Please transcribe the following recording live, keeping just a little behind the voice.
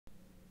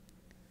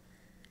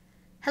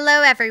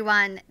Hello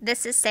everyone,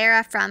 this is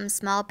Sarah from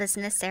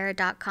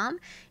smallbusinesssarah.com,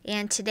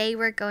 and today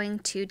we're going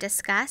to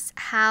discuss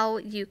how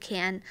you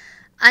can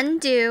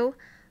undo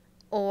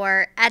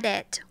or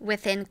edit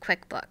within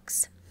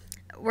QuickBooks.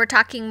 We're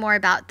talking more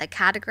about the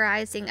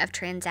categorizing of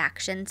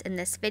transactions in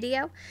this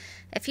video.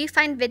 If you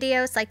find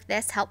videos like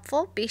this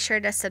helpful, be sure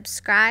to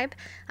subscribe.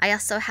 I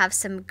also have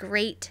some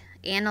great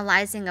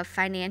analyzing of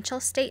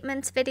financial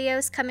statements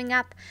videos coming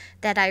up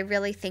that I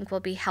really think will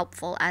be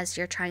helpful as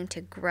you're trying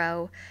to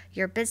grow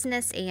your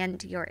business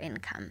and your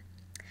income.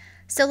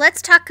 So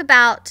let's talk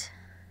about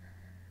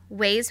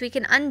ways we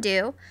can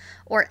undo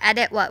or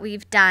edit what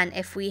we've done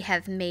if we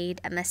have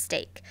made a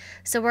mistake.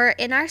 So we're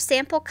in our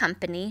sample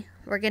company.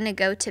 We're going to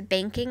go to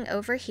banking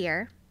over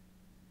here.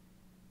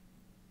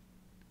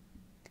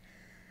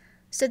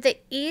 So the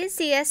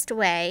easiest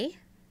way,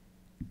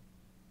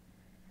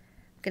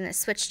 I'm going to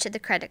switch to the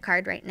credit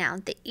card right now.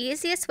 The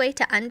easiest way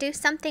to undo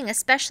something,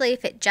 especially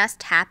if it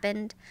just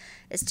happened,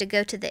 is to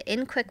go to the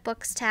In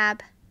QuickBooks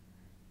tab,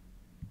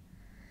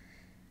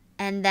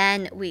 and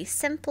then we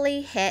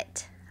simply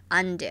hit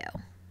undo.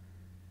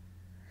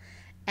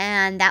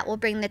 And that will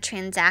bring the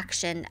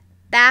transaction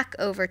back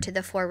over to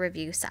the for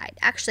review side.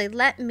 Actually,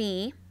 let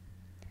me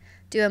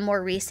do a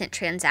more recent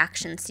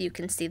transaction so you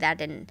can see that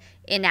in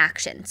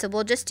action. So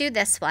we'll just do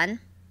this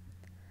one.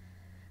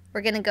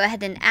 We're going to go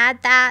ahead and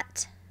add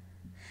that.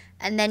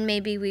 And then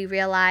maybe we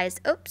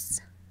realize,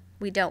 oops,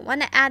 we don't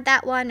want to add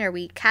that one, or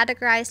we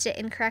categorized it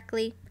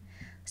incorrectly.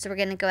 So we're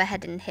going to go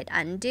ahead and hit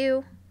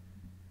undo.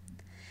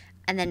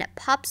 And then it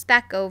pops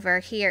back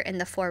over here in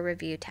the For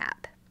Review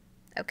tab.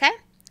 Okay?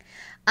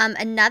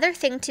 Another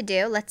thing to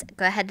do, let's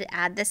go ahead and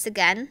add this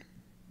again.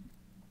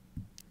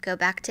 Go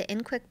back to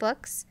In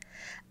QuickBooks.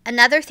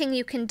 Another thing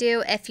you can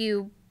do if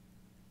you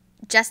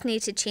just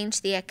need to change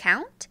the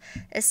account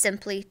is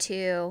simply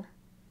to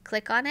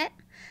click on it.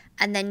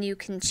 And then you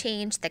can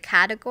change the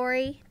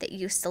category that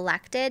you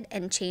selected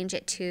and change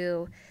it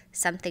to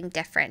something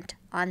different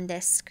on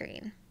this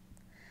screen.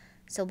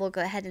 So we'll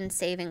go ahead and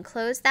save and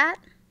close that.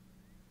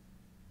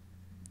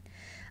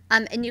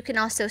 And you can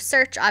also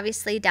search,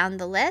 obviously, down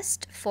the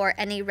list for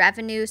any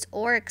revenues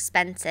or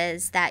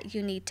expenses that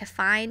you need to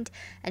find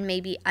and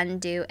maybe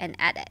undo and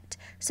edit.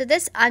 So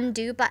this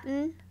undo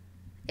button,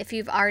 if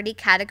you've already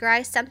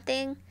categorized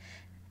something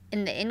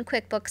in the In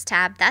QuickBooks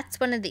tab,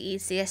 that's one of the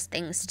easiest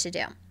things to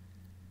do.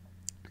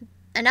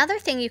 Another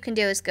thing you can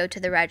do is go to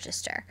the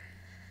register.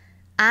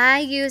 I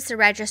use the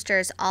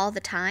registers all the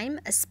time,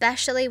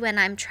 especially when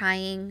I'm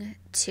trying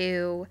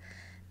to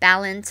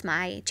balance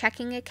my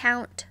checking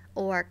account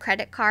or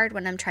credit card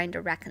when I'm trying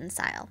to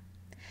reconcile.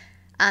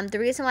 The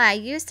reason why I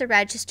use the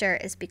register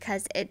is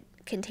because it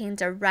contains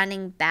a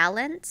running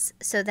balance,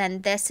 so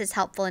then this is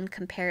helpful in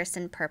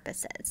comparison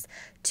purposes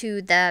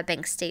to the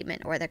bank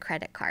statement or the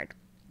credit card.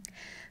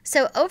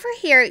 So over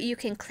here you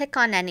can click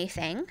on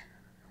anything.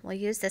 We'll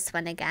use this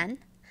one again.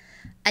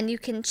 And you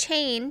can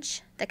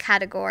change the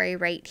category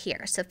right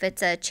here. So if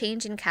it's a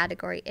change in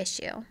category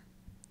issue,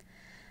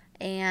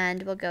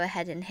 and we'll go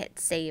ahead and hit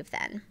save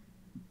then.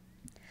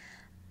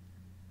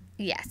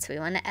 Yes, we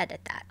want to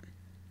edit that.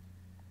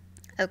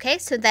 Okay,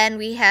 so then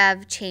we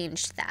have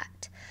changed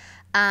that.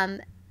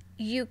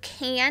 You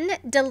can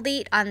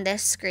delete on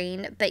this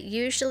screen, but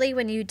usually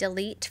when you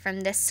delete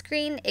from this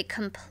screen, it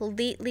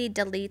completely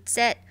deletes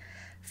it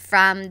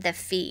from the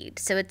feed.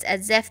 So it's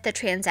as if the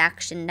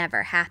transaction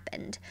never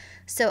happened.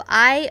 So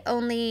I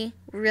only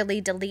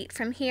really delete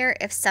from here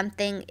if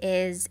something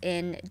is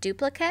in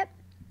duplicate.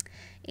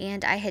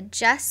 And I had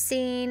just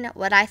seen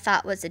what I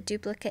thought was a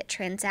duplicate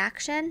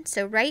transaction.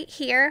 So right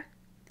here,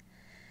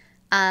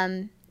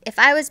 if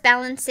I was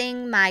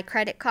balancing my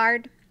credit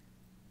card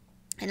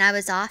and I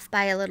was off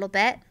by a little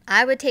bit,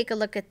 I would take a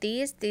look at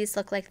these. These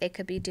look like they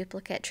could be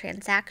duplicate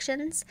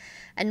transactions,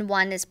 and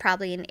one is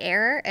probably an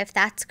error. If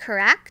that's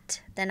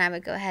correct, then I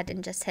would go ahead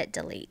and just hit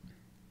delete.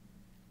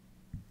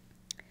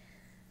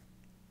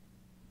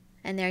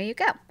 And there you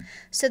go.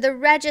 So the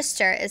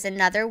register is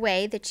another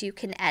way that you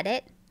can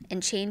edit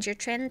and change your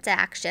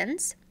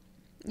transactions.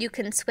 You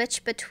can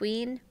switch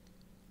between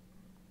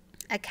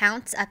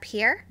accounts up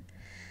here,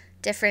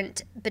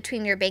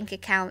 between your bank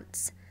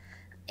accounts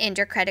and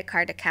your credit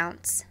card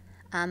accounts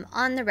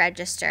on the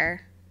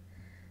register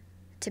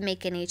to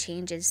make any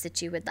changes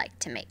that you would like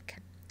to make.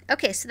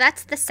 Okay, so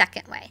that's the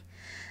second way.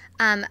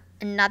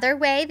 Another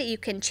way that you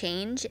can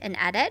change and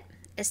edit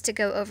is to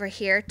go over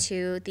here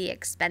to the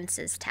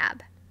Expenses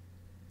tab.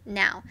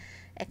 Now,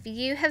 if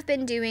you have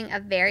been doing a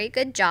very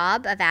good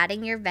job of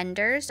adding your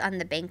vendors on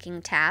the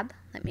Banking tab,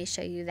 let me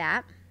show you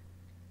that.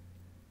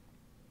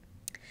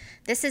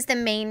 This is the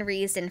main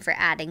reason for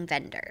adding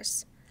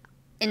vendors,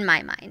 in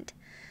my mind.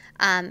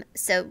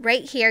 So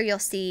right here you'll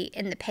see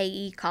in the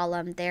payee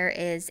column there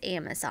is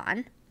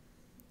Amazon,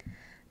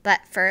 but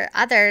for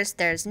others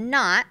there's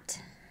not.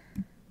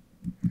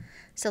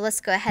 So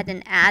let's go ahead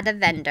and add a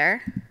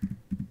vendor,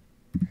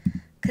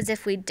 because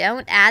if we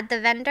don't add the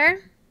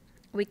vendor,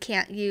 we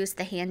can't use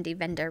the handy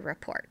vendor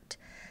report.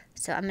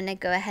 So I'm going to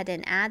go ahead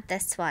and add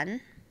this one.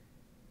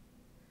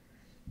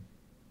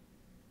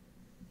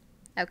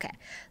 Okay,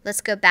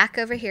 let's go back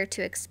over here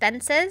to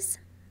expenses.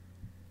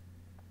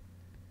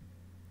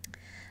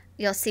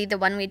 You'll see the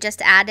one we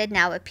just added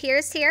now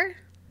appears here.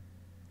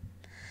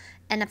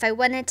 And if I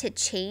wanted to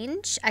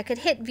change, I could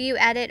hit view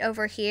edit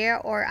over here,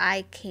 or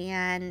I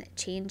can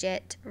change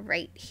it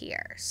right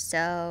here.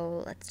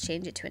 So let's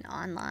change it to an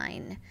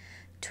online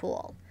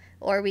tool.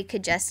 Or we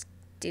could just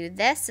do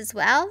this as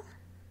well.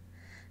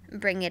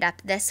 Bring it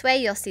up this way.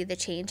 You'll see the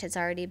change has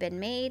already been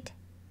made.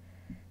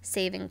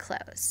 Save and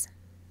close.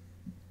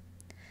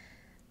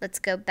 Let's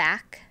go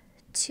back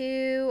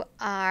to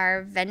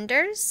our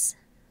vendors.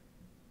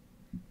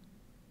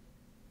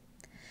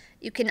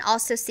 You can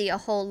also see a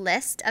whole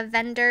list of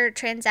vendor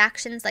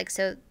transactions, like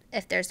so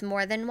if there's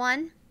more than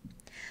one.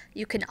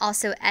 You can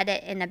also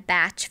edit in a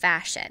batch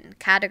fashion,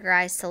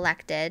 categorize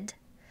selected,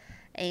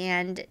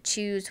 and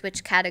choose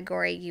which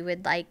category you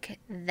would like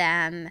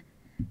them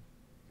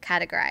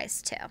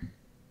categorized to.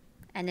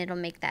 And it'll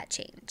make that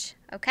change,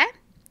 okay?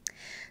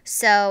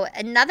 So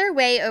another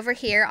way over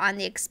here on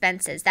the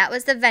expenses, that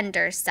was the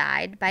vendor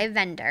side by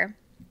vendor.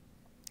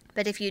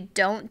 But if you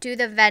don't do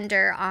the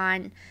vendor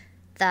on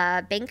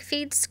the bank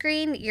feed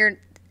screen,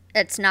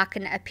 it's not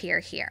going to appear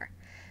here.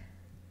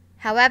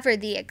 However,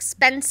 the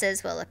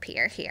expenses will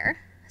appear here.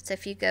 So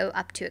if you go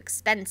up to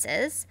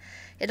expenses,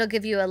 it'll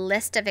give you a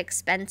list of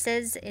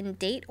expenses in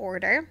date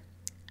order.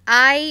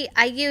 I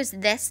use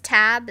this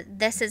tab.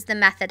 This is the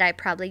method I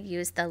probably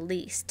use the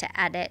least to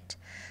edit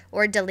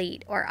or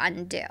delete or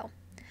undo.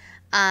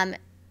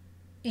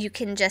 You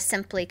can just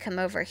simply come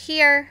over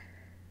here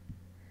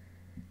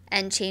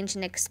and change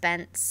an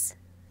expense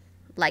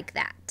like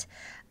that.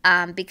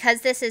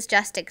 Because this is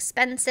just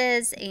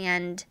expenses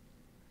and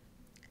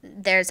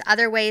there's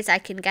other ways I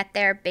can get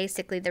there.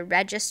 Basically, the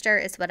register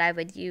is what I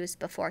would use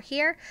before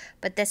here,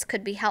 but this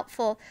could be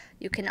helpful.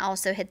 You can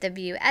also hit the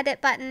view edit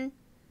button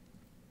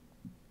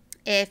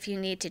if you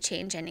need to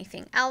change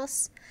anything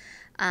else.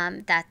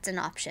 That's an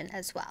option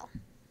as well.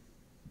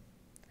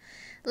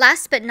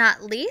 Last but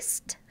not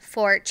least,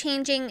 for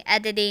changing,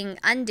 editing,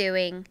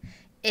 undoing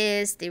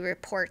is the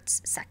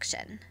reports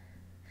section.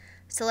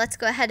 So let's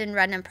go ahead and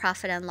run in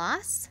profit and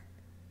loss.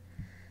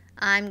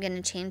 I'm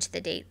going to change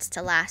the dates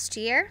to last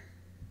year.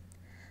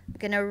 I'm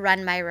going to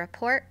run my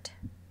report.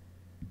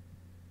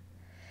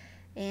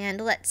 And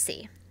let's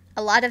see.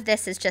 A lot of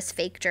this is just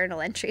fake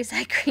journal entries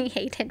I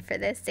created for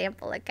this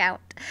sample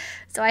account.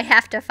 So I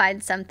have to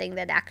find something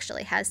that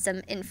actually has some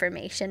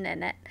information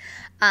in it.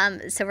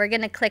 So we're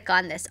going to click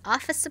on this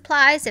office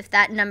supplies. If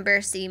that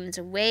number seems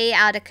way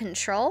out of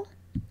control,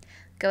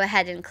 go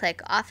ahead and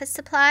click office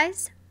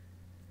supplies.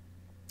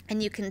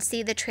 And you can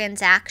see the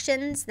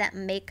transactions that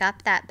make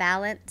up that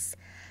balance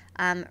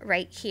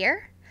right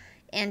here.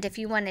 And if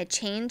you want to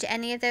change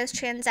any of those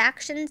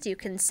transactions, you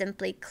can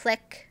simply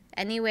click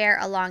anywhere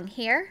along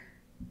here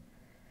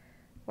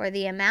or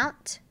the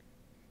amount.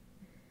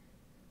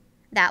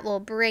 That will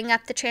bring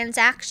up the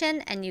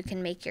transaction and you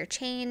can make your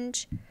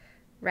change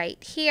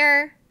right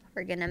here.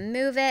 We're going to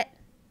move it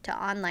to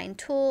online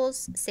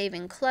tools, save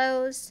and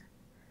close.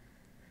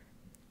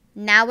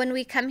 Now when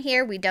we come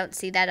here, we don't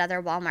see that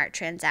other Walmart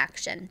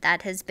transaction.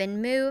 That has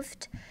been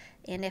moved.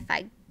 And if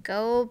I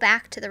go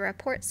back to the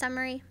report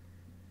summary,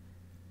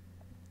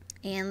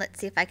 and let's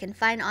see if I can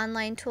find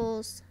online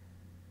tools.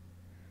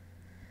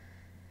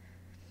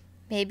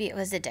 Maybe it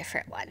was a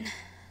different one.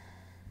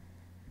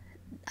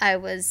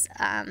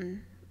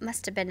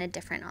 Must have been a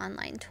different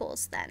online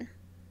tools then.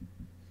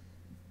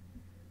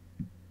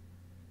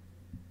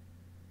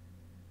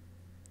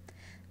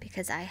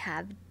 Because I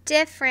have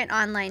different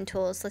online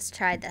tools. Let's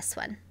try this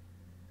one.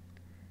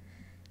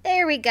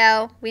 There we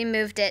go. We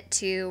moved it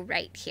to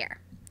right here.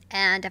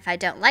 And if I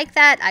don't like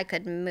that, I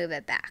could move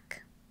it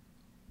back.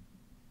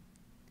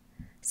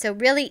 So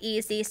really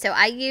easy. So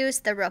I use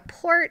the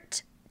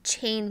report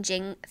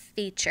changing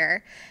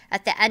feature.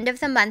 At the end of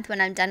the month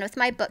when I'm done with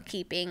my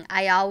bookkeeping,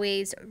 I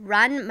always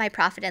run my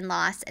profit and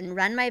loss and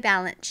run my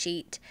balance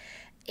sheet.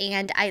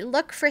 And I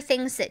look for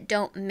things that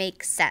don't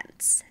make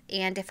sense.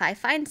 And if I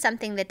find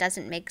something that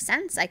doesn't make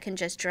sense, I can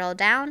just drill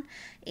down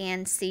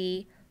and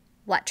see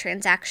what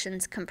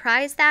transactions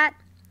comprise that.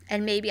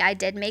 And maybe I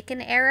did make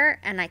an error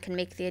and I can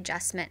make the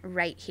adjustment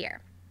right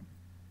here.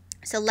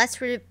 So let's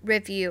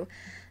review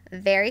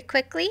very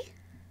quickly.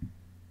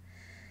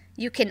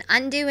 You can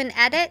undo and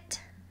edit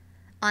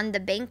on the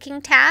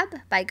banking tab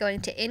by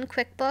going to in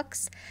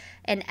QuickBooks,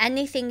 and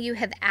anything you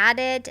have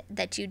added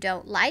that you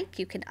don't like,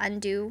 you can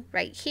undo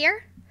right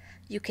here.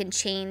 You can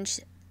change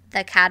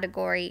the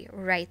category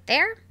right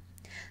there.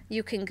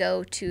 You can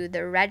go to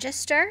the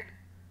register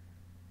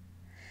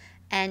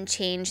and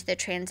change the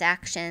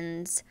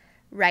transactions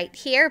right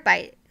here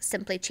by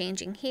simply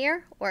changing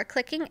here or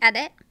clicking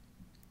edit.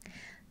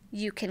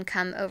 You can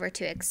come over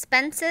to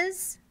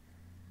expenses,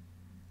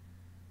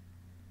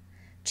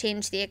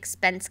 change the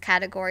expense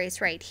categories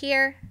right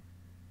here,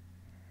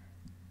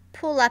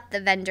 pull up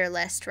the vendor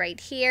list right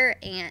here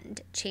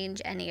and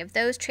change any of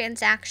those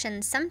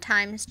transactions,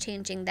 sometimes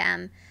changing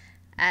them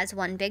as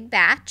one big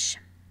batch.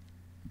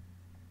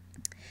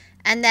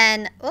 And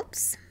then,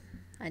 oops,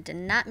 I did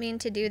not mean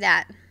to do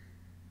that.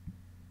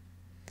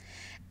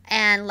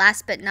 And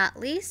last but not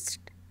least,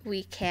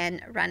 we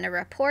can run a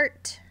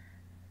report,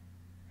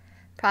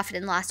 profit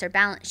and loss or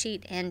balance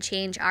sheet, and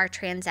change our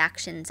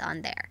transactions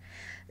on there.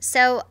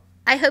 So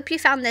I hope you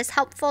found this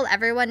helpful.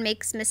 Everyone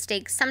makes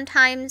mistakes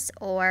sometimes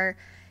or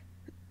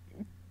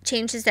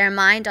changes their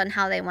mind on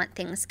how they want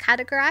things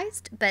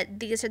categorized, but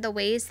these are the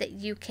ways that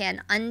you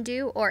can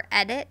undo or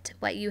edit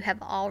what you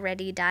have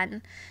already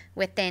done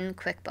within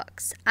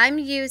QuickBooks. I'm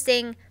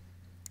using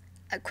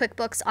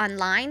QuickBooks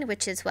Online,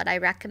 which is what I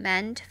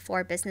recommend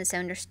for business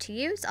owners to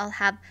use. I'll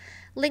have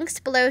links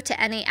below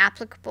to any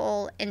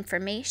applicable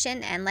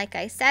information, and like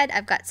I said,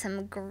 I've got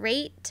some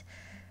great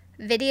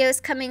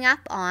videos coming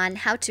up on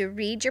how to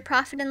read your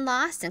profit and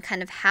loss and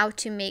kind of how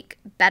to make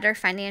better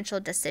financial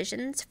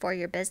decisions for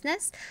your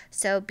business.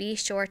 So be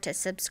sure to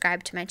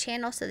subscribe to my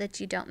channel so that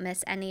you don't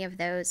miss any of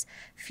those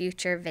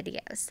future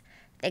videos.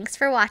 Thanks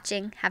for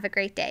watching. Have a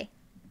great day.